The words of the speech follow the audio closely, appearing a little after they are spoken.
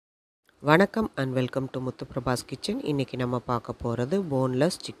வணக்கம் and welcome to Muthuprabhas kitchen. இன்னைக்கு நம்ம பார்க்க போகிறது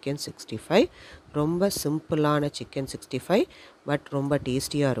boneless chicken 65. ரொம்ப சிம்பிளான chicken 65 பட் ரொம்ப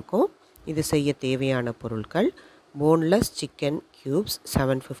டேஸ்டியாக இருக்கும். இது செய்ய தேவையான பொருட்கள்: boneless chicken cubes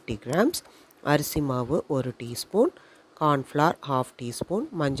 750 grams, அரிசி மாவு 1 டீஸ்பூன், cornflour 1/2 டீஸ்பூன்,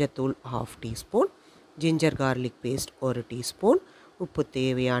 மஞ்சத்தூள் 1/2 teaspoon, ginger garlic paste 1 teaspoon, உப்பு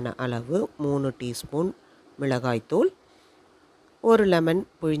தேவையான அளவு 3 டீஸ்பூன், மிளகாய்த்தூள், ஒரு லெமன்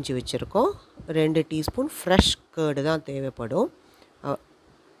புழிஞ்சு வச்சுருக்கோம், 2 டீஸ்பூன் ஃப்ரெஷ் கேர்டு தான் தேவைப்படும்,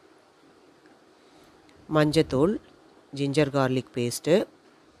 மஞ்சத்தூள், ஜிஞ்சர் கார்லிக் பேஸ்ட்டு,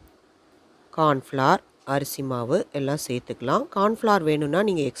 கார்ன்ஃப்ளார், அரிசி மாவு எல்லாம் சேர்த்துக்கலாம். கார்ன்ஃப்ளார் வேணும்னா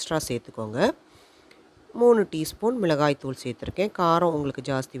நீங்கள் எக்ஸ்ட்ரா சேர்த்துக்கோங்க. 3 டீஸ்பூன் மிளகாய்த்தூள் சேர்த்துருக்கேன். காரம் உங்களுக்கு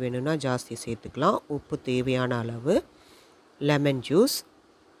ஜாஸ்தி வேணும்னா ஜாஸ்தி சேர்த்துக்கலாம். உப்பு தேவையான அளவு, லெமன் ஜூஸ்.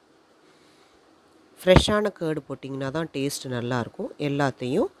 ஃப்ரெஷ்ஷான கேர்டு போட்டிங்கன்னா தான் டேஸ்ட் நல்லாயிருக்கும்.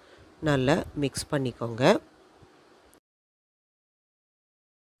 எல்லாத்தையும் நல்லா மிக்ஸ் பண்ணிக்கோங்க.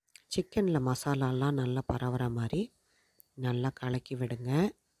 சிக்கனில் மசாலாலாம் நல்லா பரவுற மாதிரி நல்லா கலக்கி விடுங்க.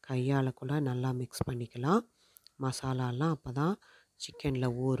 கையால் கூட நல்லா மிக்ஸ் பண்ணிக்கலாம். மசாலாலாம் அப்போ தான்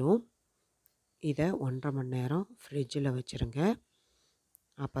சிக்கனில் ஊறும். இதை 1.5 மணி நேரம் ஃப்ரிட்ஜில் வச்சுருங்க.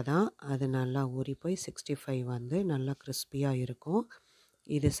 அப்போ தான் அது நல்லா ஊறி போய் 65 வந்து நல்லா கிறிஸ்பியாக இருக்கும்.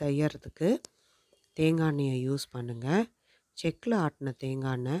 இது செய்யறதுக்கு தேங்காய் எண்ணெயை யூஸ் பண்ணுங்கள். செக்கில் ஆட்டின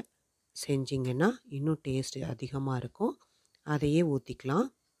தேங்காய் எண்ணெய் செஞ்சிங்கன்னா இன்னும் டேஸ்ட் அதிகமாக இருக்கும். அதையே ஊற்றிக்கலாம்.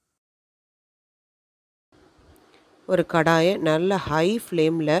 ஒரு கடாயை நல்ல ஹை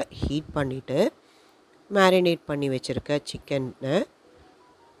ஃப்ளேமில் ஹீட் பண்ணிவிட்டு மேரினேட் பண்ணி வச்சுருக்க சிக்கனை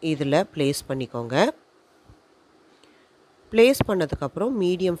இதில் ப்ளேஸ் பண்ணிக்கோங்க. ப்ளேஸ் பண்ணதுக்கப்புறம்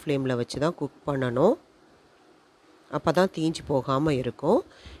மீடியம் ஃப்ளேமில் வச்சு தான் குக் பண்ணணும். அப்போ தான் தீஞ்சு போகாமல் இருக்கும்.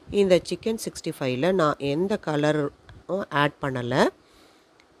 இந்த சிக்கன் 65ல் நான் எந்த கலரும் ஆட் பண்ணலை.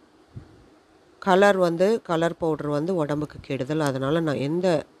 கலர் பவுடர் வந்து உடம்புக்கு கெடுதல். அதனால் நான் எந்த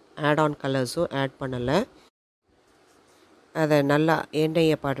ஆட் ஆன் கலர்ஸும் ஆட் பண்ணலை. அதை நல்லா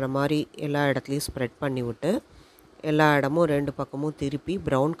எண்ணெயை படுற மாதிரி எல்லா இடத்துலையும் ஸ்ப்ரெட் பண்ணி விட்டு எல்லா இடமும் 2 பக்கமும் திருப்பி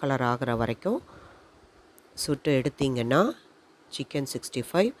ப்ரௌன் கலர் ஆகிற வரைக்கும் சுட்டு எடுத்திங்கன்னா சிக்கன்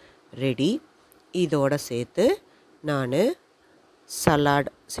 65 ரெடி. இதோடு சேர்த்து நான் சலாட்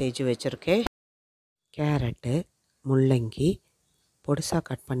செஞ்சு வச்சுருக்கேன். கேரட்டு, முள்ளங்கி, பொடிசாக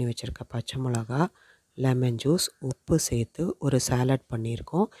கட் பண்ணி வச்சுருக்க பச்சை மிளகா, லெமன் ஜூஸ், உப்பு சேர்த்து ஒரு சாலட்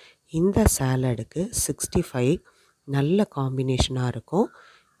பண்ணியிருக்கோம். இந்த சாலடுக்கு 65 நல்ல காம்பினேஷனாக இருக்கும்.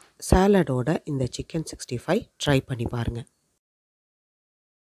 சாலடோட இந்த சிக்கன் 65 ட்ரை பண்ணி பாருங்கள்.